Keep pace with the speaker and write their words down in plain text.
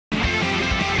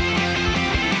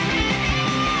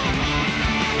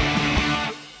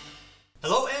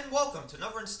to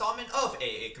another installment of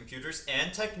AA Computers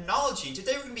and Technology.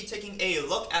 Today we're going to be taking a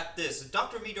look at this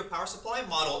Dr.Meter power supply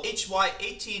model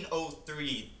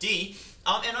HY1803D.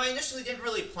 And I initially didn't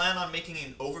really plan on making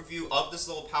an overview of this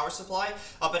little power supply,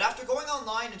 but after going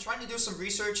online and trying to do some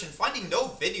research and finding no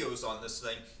videos on this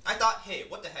thing, I thought, hey,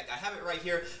 what the heck, I have it right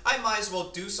here, I might as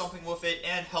well do something with it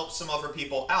and help some other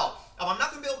people out. I'm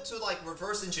not going to be able to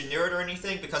reverse engineer it or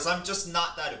anything because I'm just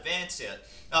not that advanced yet.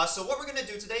 So what we're going to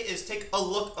do today is take a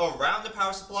look around the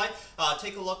power supply,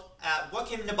 take a look at what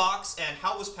came in the box and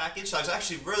how it was packaged. I was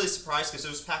actually really surprised because it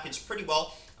was packaged pretty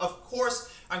well. Of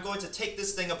course, I'm going to take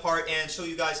this thing apart and show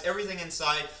you guys everything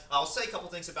inside. I'll say a couple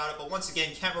things about it, but once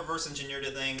again, can't reverse engineer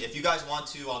the thing. If you guys want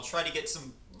to, I'll try to get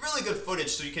some really good footage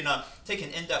so you can take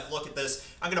an in-depth look at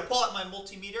this. I'm going to pull out my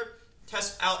multimeter,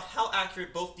 test out how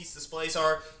accurate both these displays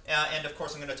are, and of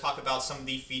course I'm going to talk about some of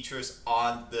the features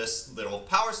on this little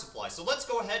power supply. So let's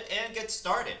go ahead and get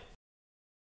started.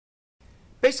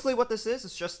 Basically what this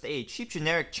is just a cheap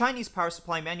generic Chinese power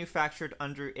supply manufactured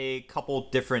under a couple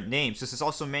different names. This is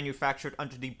also manufactured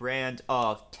under the brand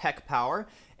of Tech Power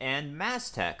and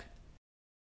Maztec.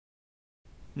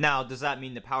 Now, does that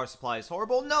mean the power supply is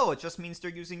horrible? No, it just means they're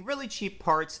using really cheap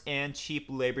parts and cheap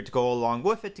labor to go along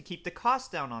with it to keep the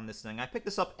cost down on this thing. I picked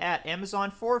this up at Amazon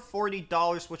for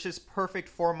 $40, which is perfect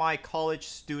for my college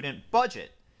student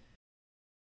budget.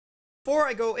 Before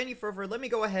I go any further, let me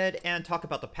go ahead and talk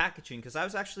about the packaging, because I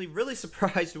was actually really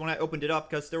surprised when I opened it up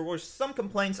because there were some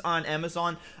complaints on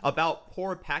Amazon about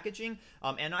poor packaging,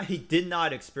 and I did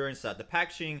not experience that. The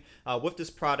packaging with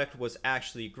this product was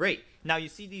actually great. Now you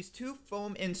see these two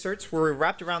foam inserts were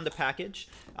wrapped around the package,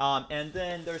 and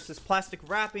then there's this plastic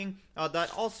wrapping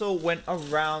that also went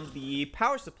around the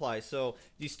power supply. So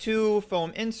these two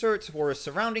foam inserts were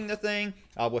surrounding the thing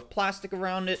with plastic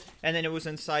around it, and then it was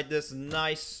inside this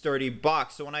nice sturdy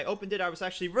box. So when I opened it, I was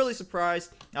actually really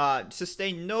surprised.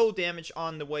 Sustained no damage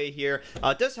on the way here.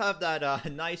 It does have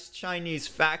that nice Chinese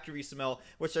factory smell,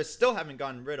 which I still haven't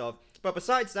gotten rid of. But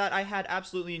besides that, I had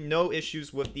absolutely no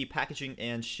issues with the packaging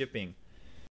and shipping.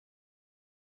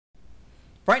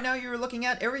 Right now you're looking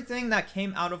at everything that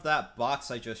came out of that box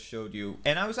I just showed you,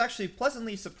 and I was actually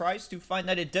pleasantly surprised to find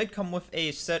that it did come with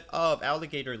a set of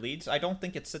alligator leads. I don't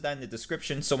think it said that in the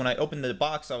description, so when I opened the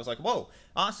box I was like, whoa,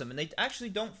 awesome, and they actually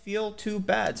don't feel too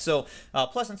bad, so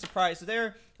pleasant surprise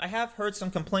there. I have heard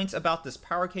some complaints about this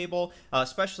power cable,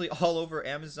 especially all over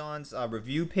Amazon's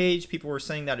review page. People were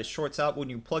saying that it shorts out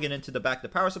when you plug it into the back of the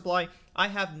power supply. I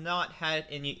have not had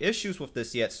any issues with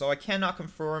this yet, so I cannot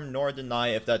confirm nor deny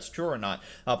if that's true or not.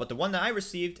 But the one that I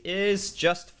received is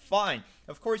just fine.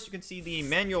 Of course, you can see the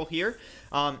manual here,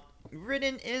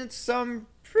 written in some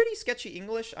pretty sketchy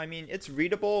English. I mean, it's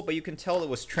readable, but you can tell it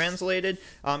was translated.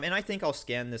 And I think I'll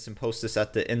scan this and post this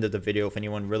at the end of the video if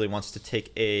anyone really wants to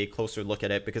take a closer look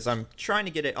at it, because I'm trying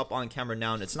to get it up on camera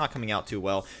now and it's not coming out too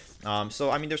well.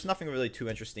 So, I mean, there's nothing really too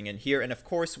interesting in here. And of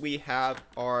course, we have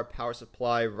our power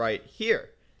supply right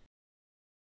here.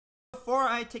 Before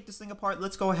I take this thing apart,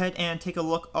 let's go ahead and take a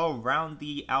look around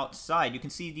the outside. You can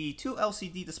see the two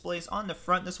LCD displays on the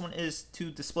front. This one is to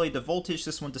display the voltage.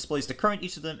 This one displays the current.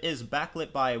 Each of them is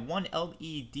backlit by one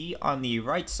LED on the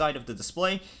right side of the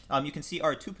display. You can see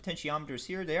our two potentiometers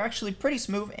here. They're actually pretty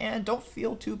smooth and don't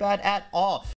feel too bad at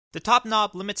all. The top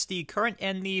knob limits the current,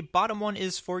 and the bottom one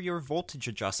is for your voltage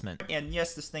adjustment. And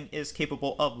yes, this thing is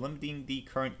capable of limiting the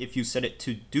current if you set it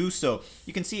to do so.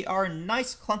 You can see our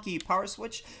nice clunky power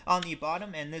switch on the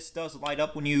bottom, and this does light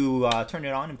up when you turn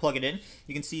it on and plug it in.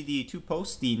 You can see the two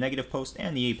posts, the negative post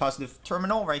and the positive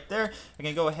terminal right there. I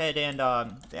can go ahead and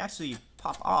they actually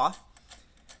pop off.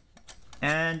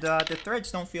 And the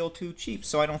threads don't feel too cheap,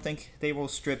 so I don't think they will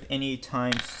strip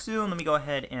anytime soon. Let me go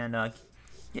ahead and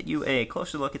get you a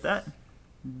closer look at that.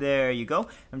 There you go.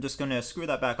 I'm just going to screw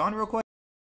that back on real quick.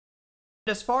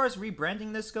 As far as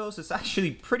rebranding this goes, it's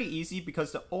actually pretty easy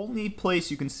because the only place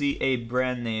you can see a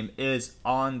brand name is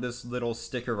on this little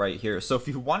sticker right here. So if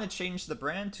you want to change the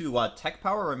brand to Tech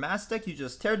Power or Maztec, you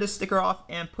just tear this sticker off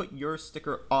and put your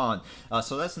sticker on.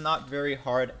 So that's not very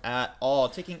hard at all.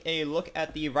 Taking a look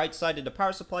at the right side of the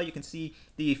power supply, you can see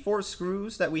the 4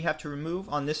 screws that we have to remove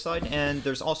on this side, and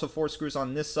there's also 4 screws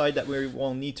on this side that we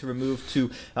will need to remove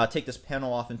to take this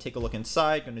panel off and take a look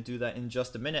inside. Going to do that in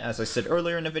just a minute. As I said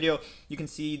earlier in the video, you can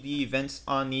see the vents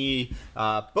on the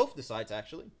both the sides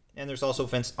actually, and there's also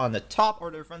vents on the top, or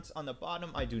are there vents on the bottom?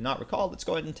 I do not recall. Let's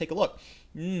go ahead and take a look.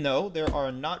 No, there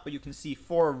are not, but you can see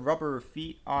 4 rubber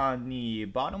feet on the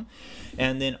bottom,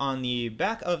 and then on the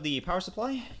back of the power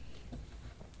supply,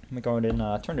 let me go ahead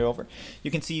and turn it over.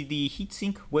 You can see the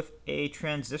heatsink with a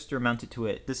transistor mounted to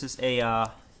it. This is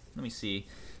a let me see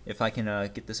if I can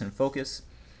get this in focus.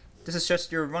 This is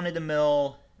just your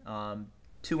run-of-the-mill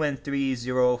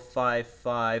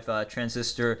 2N3055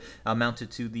 transistor mounted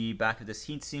to the back of this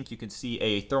heatsink. You can see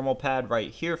a thermal pad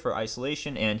right here for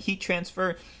isolation and heat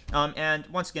transfer. And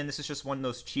once again, this is just one of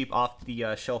those cheap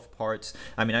off-the-shelf parts.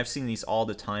 I mean, I've seen these all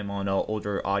the time on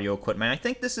older audio equipment. I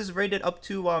think this is rated up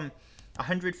to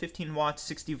 115 watts,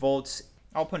 60 volts.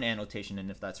 I'll put an annotation in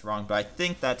if that's wrong, but I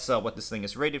think that's what this thing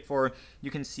is rated for.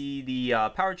 You can see the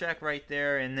power jack right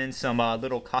there, and then some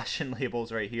little caution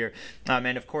labels right here.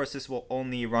 And of course, this will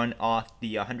only run off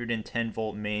the 110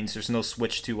 volt mains. There's no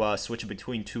switch to switch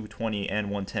between 220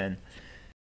 and 110.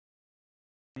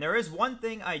 And there is one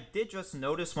thing I did just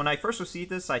notice when I first received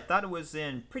this. I thought it was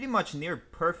in pretty much near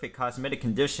perfect cosmetic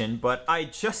condition, but I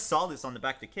just saw this on the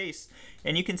back of the case,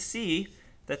 and you can see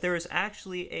that there is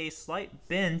actually a slight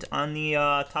bend on the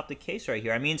top of the case right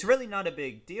here. I mean, it's really not a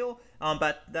big deal,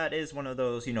 but that is one of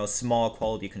those, you know, small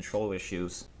quality control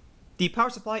issues. The power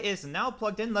supply is now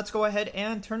plugged in. Let's go ahead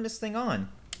and turn this thing on.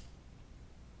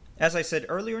 As I said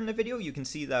earlier in the video, you can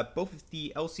see that both of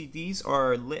the LCDs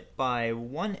are lit by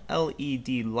one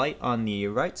LED light on the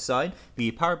right side.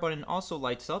 The power button also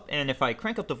lights up, and if I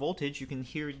crank up the voltage, you can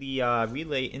hear the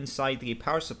relay inside the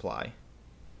power supply.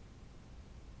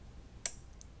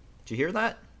 Did you hear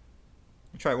that?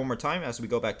 I'll try it one more time as we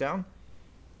go back down.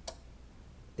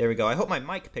 There we go. I hope my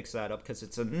mic picks that up because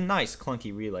it's a nice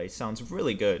clunky relay. Sounds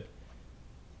really good.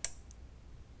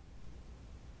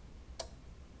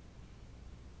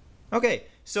 Okay,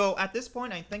 so at this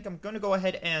point I think I'm going to go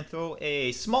ahead and throw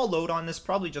a small load on this,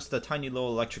 probably just a tiny little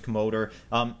electric motor,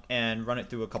 and run it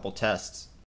through a couple tests.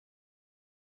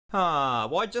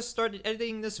 Well, I just started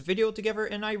editing this video together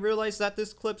and I realized that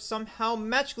this clip somehow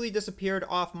magically disappeared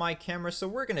off my camera, so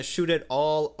we're gonna shoot it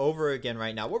all over again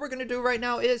right now. What we're gonna do right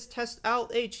now is test out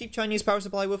a cheap Chinese power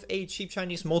supply with a cheap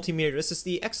Chinese multimeter. This is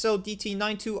the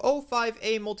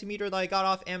XLDT9205A multimeter that I got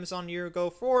off Amazon a year ago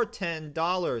for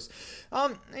 $10.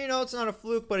 You know, it's not a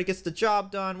fluke, but it gets the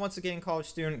job done. Once again, college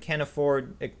student can't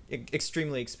afford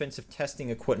extremely expensive testing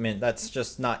equipment. That's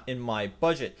just not in my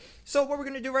budget. So what we're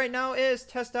going to do right now is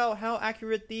test out how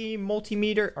accurate the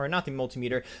multimeter, or not the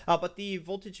multimeter, but the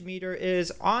voltage meter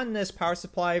is on this power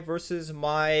supply versus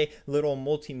my little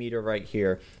multimeter right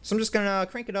here. So I'm just going to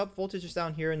crank it up, voltage is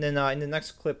down here, and then in the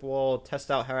next clip we'll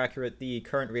test out how accurate the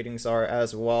current readings are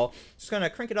as well. Just going to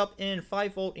crank it up in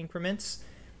 5 volt increments.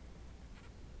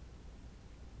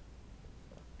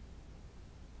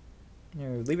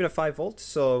 Leave it at 5 volts,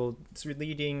 so it's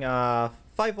reading 5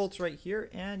 volts right here,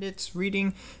 and it's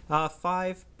reading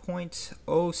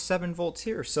 5.07 volts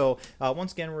here. So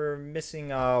once again, we're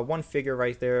missing one figure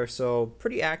right there, so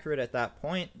pretty accurate at that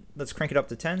point. Let's crank it up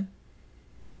to 10.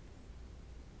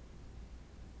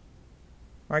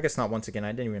 Or I guess not once again,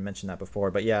 I didn't even mention that before,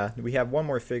 but yeah, we have one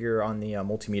more figure on the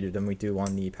multimeter than we do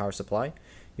on the power supply.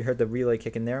 You heard the relay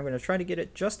kick in there. I'm going to try to get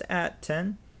it just at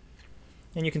 10.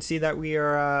 And you can see that we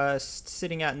are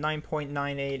sitting at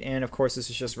 9.98, and of course this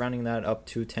is just rounding that up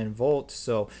to 10 volts,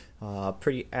 so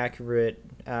pretty accurate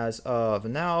as of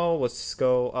now. Let's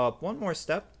go up one more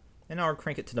step, and now I'll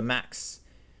crank it to the max,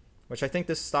 which I think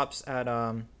this stops at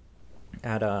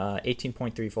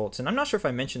 18.3 volts. And I'm not sure if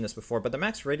I mentioned this before, but the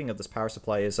max rating of this power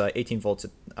supply is 18 volts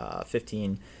at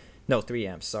 3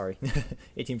 amps, sorry.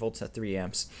 18 volts at 3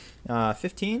 amps.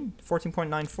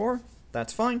 14.94,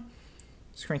 that's fine.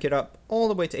 Let's crank it up all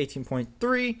the way to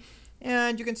 18.3,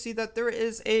 and you can see that there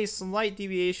is a slight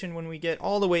deviation when we get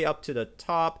all the way up to the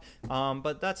top,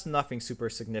 but that's nothing super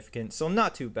significant, so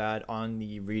not too bad on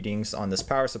the readings on this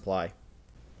power supply.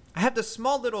 I have this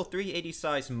small little 380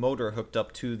 size motor hooked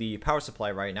up to the power supply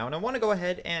right now, and I want to go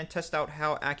ahead and test out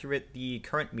how accurate the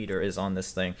current meter is on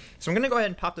this thing. So I'm going to go ahead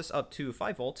and pop this up to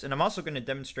 5 volts, and I'm also going to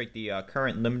demonstrate the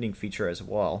current limiting feature as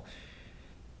well.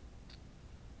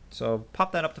 So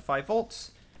pop that up to 5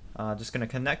 volts. Just going to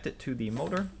connect it to the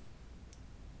motor.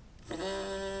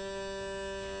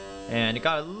 And it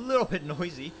got a little bit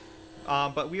noisy,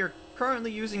 but we are currently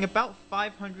using about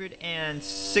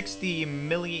 560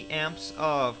 milliamps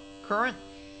of current.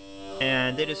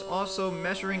 And it is also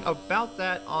measuring about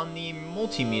that on the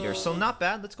multimeter. So not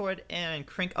bad. Let's go ahead and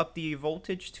crank up the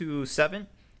voltage to 7.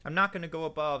 I'm not going to go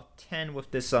above 10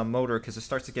 with this motor because it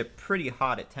starts to get pretty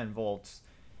hot at 10 volts.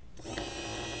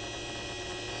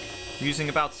 Using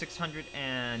about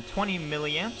 620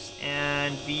 milliamps,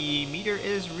 and the meter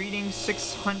is reading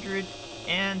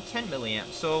 610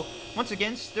 milliamps. So once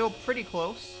again, still pretty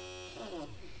close.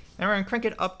 And we're going to crank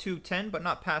it up to 10, but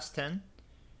not past 10.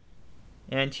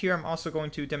 And here I'm also going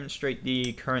to demonstrate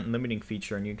the current limiting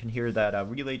feature, and you can hear that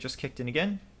relay just kicked in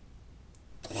again.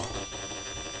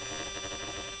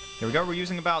 Here we go, we're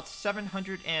using about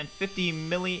 750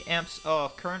 milliamps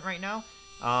of current right now.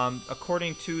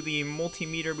 According to the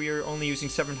multimeter, we are only using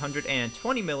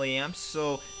 720 milliamps,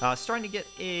 so starting to get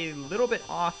a little bit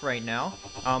off right now.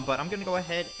 But I'm going to go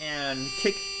ahead and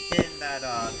kick in that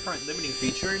current limiting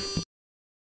feature.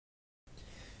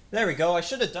 There we go. I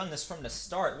should have done this from the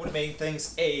start. Would have made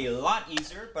things a lot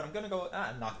easier, but I'm going to go,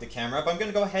 knock the camera, but I'm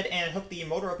going to go ahead and hook the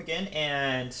motor up again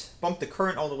and bump the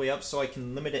current all the way up so I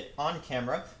can limit it on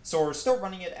camera. So we're still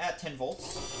running it at 10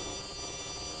 volts.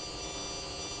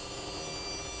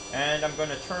 And I'm going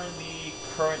to turn the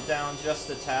current down just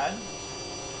a tad.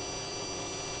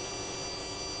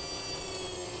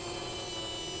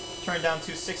 Turn it down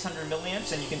to 600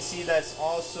 milliamps, and you can see that's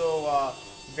also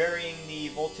varying the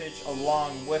voltage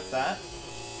along with that.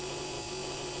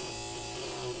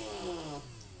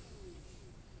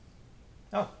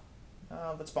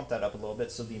 Let's bump that up a little bit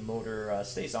so the motor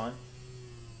stays on.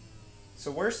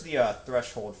 So where's the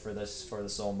threshold for this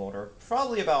little motor?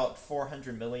 Probably about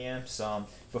 400 milliamps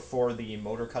before the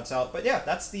motor cuts out. But yeah,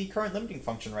 that's the current limiting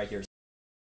function right here.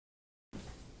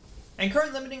 And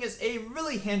current limiting is a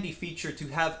really handy feature to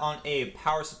have on a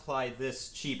power supply this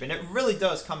cheap, and it really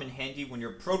does come in handy when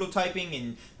you're prototyping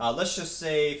and let's just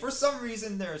say for some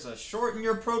reason there's a short in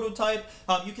your prototype.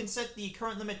 You can set the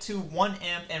current limit to 1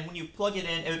 amp, and when you plug it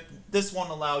in, this won't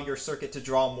allow your circuit to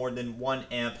draw more than 1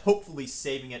 amp, hopefully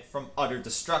saving it from utter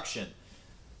destruction.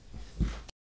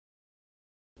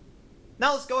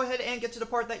 Now let's go ahead and get to the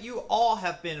part that you all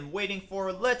have been waiting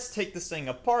for. Let's take this thing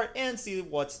apart and see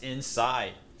what's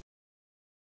inside.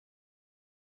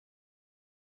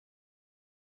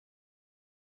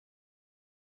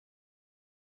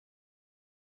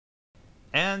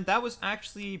 And that was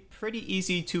actually pretty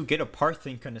easy to get apart,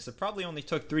 thank goodness. It probably only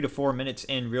took 3 to 4 minutes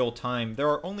in real time. There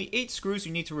are only 8 screws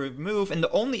you need to remove, and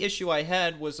the only issue I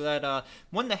had was that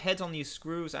one of the heads on these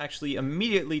screws actually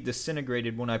immediately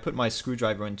disintegrated when I put my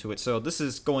screwdriver into it. So this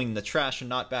is going in the trash and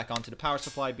not back onto the power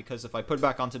supply, because if I put it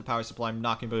back onto the power supply, I'm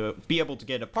not going to be able to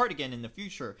get it apart again in the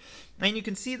future. And you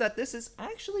can see that this is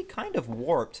actually kind of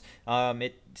warped.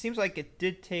 It seems like it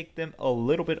did take them a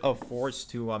little bit of force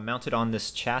to mount it on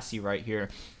this chassis right here.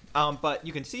 But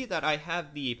you can see that I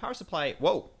have the power supply.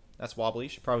 Whoa, that's wobbly.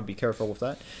 Should probably be careful with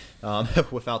that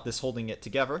without this holding it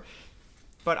together.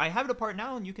 But I have it apart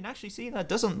now, and you can actually see that it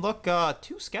doesn't look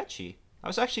too sketchy. I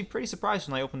was actually pretty surprised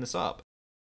when I opened this up.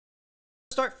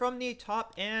 Start from the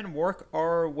top and work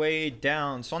our way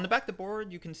down. So on the back of the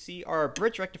board, you can see our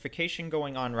bridge rectification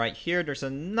going on right here. There's a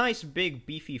nice big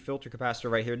beefy filter capacitor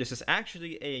right here. This is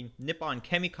actually a Nippon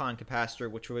Chemicon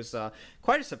capacitor, which was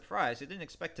quite a surprise. I didn't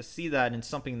expect to see that in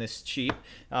something this cheap.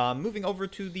 Moving over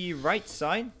to the right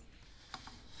side,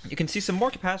 you can see some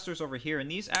more capacitors over here, and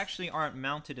these actually aren't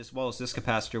mounted as well as this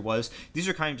capacitor was. These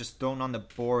are kind of just thrown on the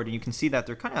board, and you can see that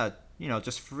they're kind of, you know,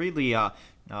 just freely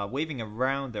waving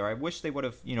around there. I wish they would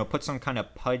have, you know, put some kind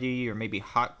of putty or maybe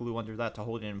hot glue under that to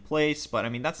hold it in place, but I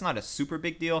mean, that's not a super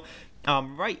big deal.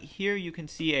 Right here, you can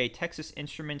see a Texas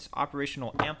Instruments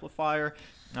operational amplifier.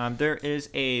 There is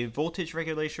a voltage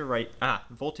regulator right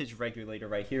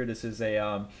here. This is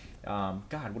a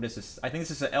God, what is this? I think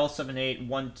this is a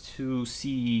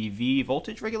L7812CV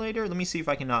voltage regulator. Let me see if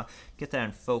I can get that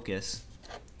in focus.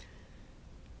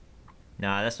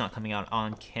 Nah, that's not coming out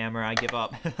on camera. I give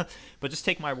up. But just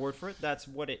take my word for it. That's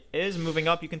what it is. Moving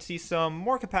up, you can see some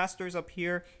more capacitors up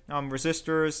here,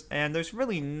 resistors, and there's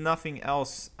really nothing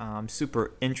else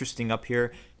super interesting up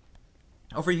here.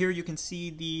 Over here, you can see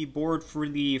the board for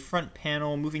the front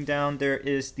panel. Moving down, there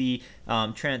is the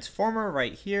transformer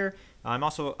right here. I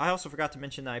also forgot to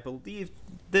mention that I believe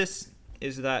this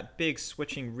is that big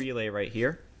switching relay right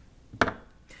here.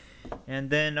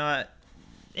 And then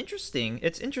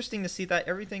it's interesting to see that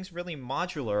everything's really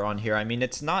modular on here. I mean,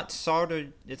 it's not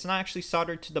actually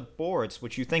soldered to the boards,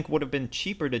 which you think would have been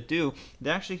cheaper to do. They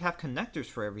actually have connectors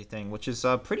for everything, which is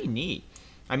pretty neat.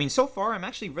 I mean, so far, I'm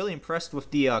actually really impressed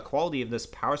with the quality of this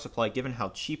power supply, given how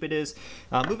cheap it is.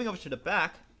 Moving over to the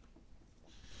back,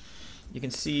 you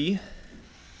can see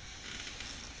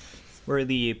where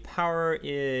the power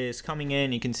is coming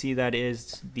in. You can see that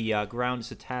is the ground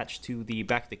is attached to the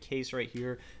back of the case right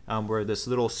here, where this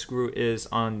little screw is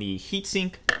on the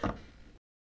heatsink.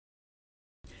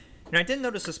 And I didn't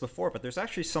notice this before, but there's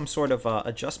actually some sort of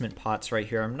adjustment pots right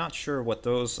here. I'm not sure what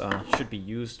those should be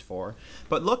used for.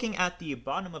 But looking at the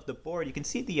bottom of the board, you can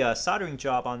see the soldering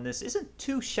job on this isn't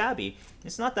too shabby.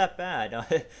 It's not that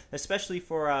bad, especially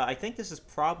for, I think this is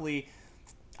probably,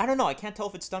 I don't know, I can't tell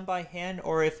if it's done by hand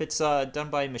or if it's done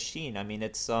by machine. I mean,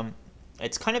 it's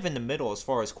kind of in the middle as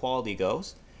far as quality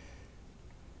goes.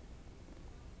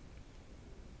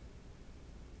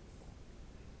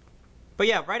 But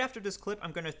yeah, right after this clip,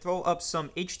 I'm going to throw up some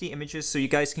HD images so you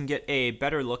guys can get a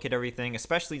better look at everything,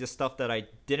 especially the stuff that I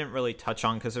didn't really touch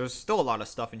on, because there's still a lot of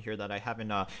stuff in here that I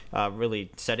haven't really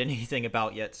said anything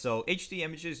about yet. So HD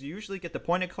images, you usually get the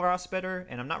point across better,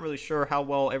 and I'm not really sure how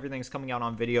well everything's coming out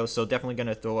on video, so definitely going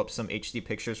to throw up some HD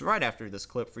pictures right after this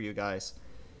clip for you guys.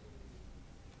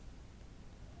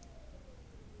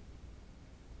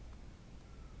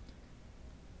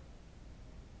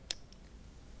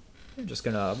 I'm just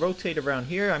gonna rotate around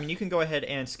here. I mean, you can go ahead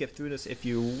and skip through this if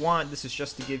you want. This is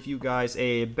just to give you guys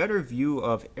a better view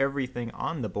of everything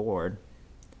on the board.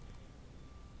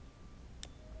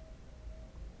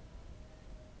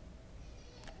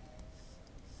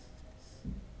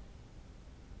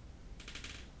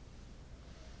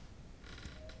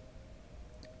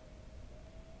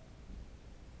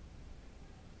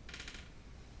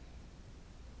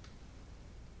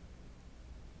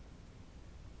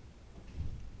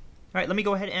 All right, let me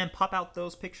go ahead and pop out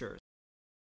those pictures.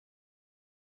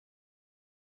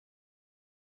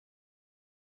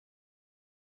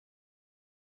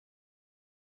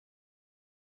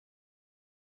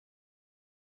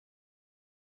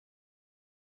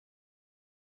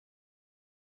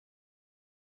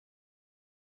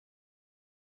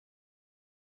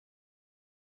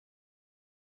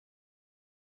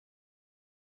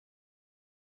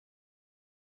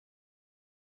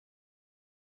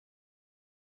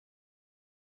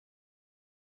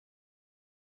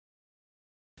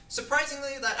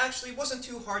 Surprisingly, that actually wasn't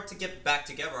too hard to get back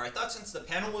together. I thought since the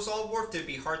panel was all warped, it'd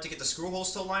be hard to get the screw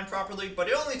holes to align properly, but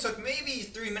it only took maybe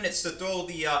 3 minutes to throw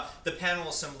the panel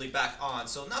assembly back on,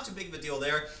 so not too big of a deal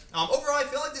there. Overall, I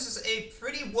feel like this is a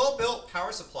pretty well-built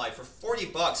power supply for 40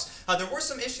 bucks. There were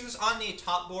some issues on the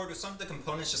top board with some of the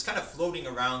components just kind of floating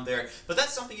around there, but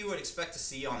that's something you would expect to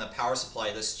see on a power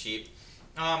supply this cheap.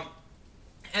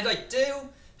 And I do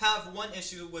have one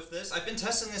issue with this. I've been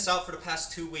testing this out for the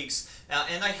past 2 weeks,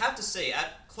 and I have to say,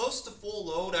 at close to full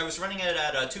load, I was running it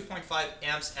at 2.5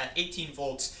 amps at 18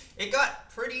 volts. It got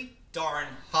pretty darn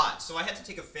hot, so I had to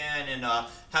take a fan and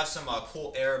have some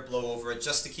cool air blow over it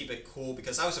just to keep it cool,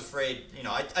 because I was afraid, you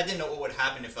know, I didn't know what would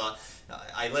happen if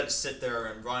I let it sit there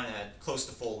and run at close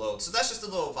to full load. So that's just a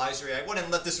little advisory. I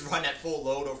wouldn't let this run at full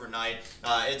load overnight.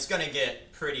 It's gonna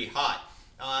get pretty hot.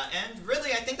 And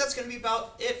really, I think that's going to be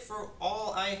about it for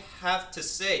all I have to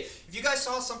say. If you guys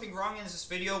saw something wrong in this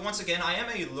video, once again, I am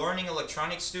a learning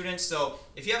electronics student, so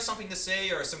if you have something to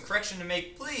say or some correction to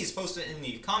make, please post it in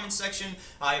the comment section.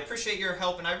 I appreciate your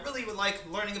help, and I really would like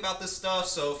learning about this stuff,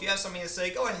 so if you have something to say,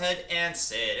 go ahead and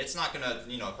say it. It's not going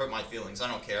to, you know, hurt my feelings. I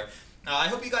don't care. I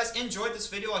hope you guys enjoyed this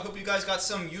video. I hope you guys got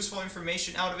some useful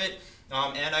information out of it.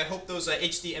 And I hope those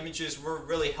HD images were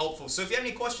really helpful. So if you have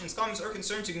any questions, comments, or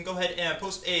concerns, you can go ahead and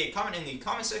post a comment in the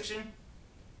comment section.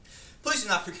 Please do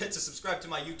not forget to subscribe to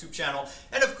my YouTube channel.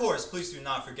 And of course, please do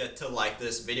not forget to like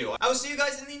this video. I will see you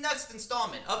guys in the next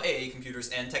installment of AA Computers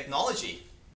and Technology.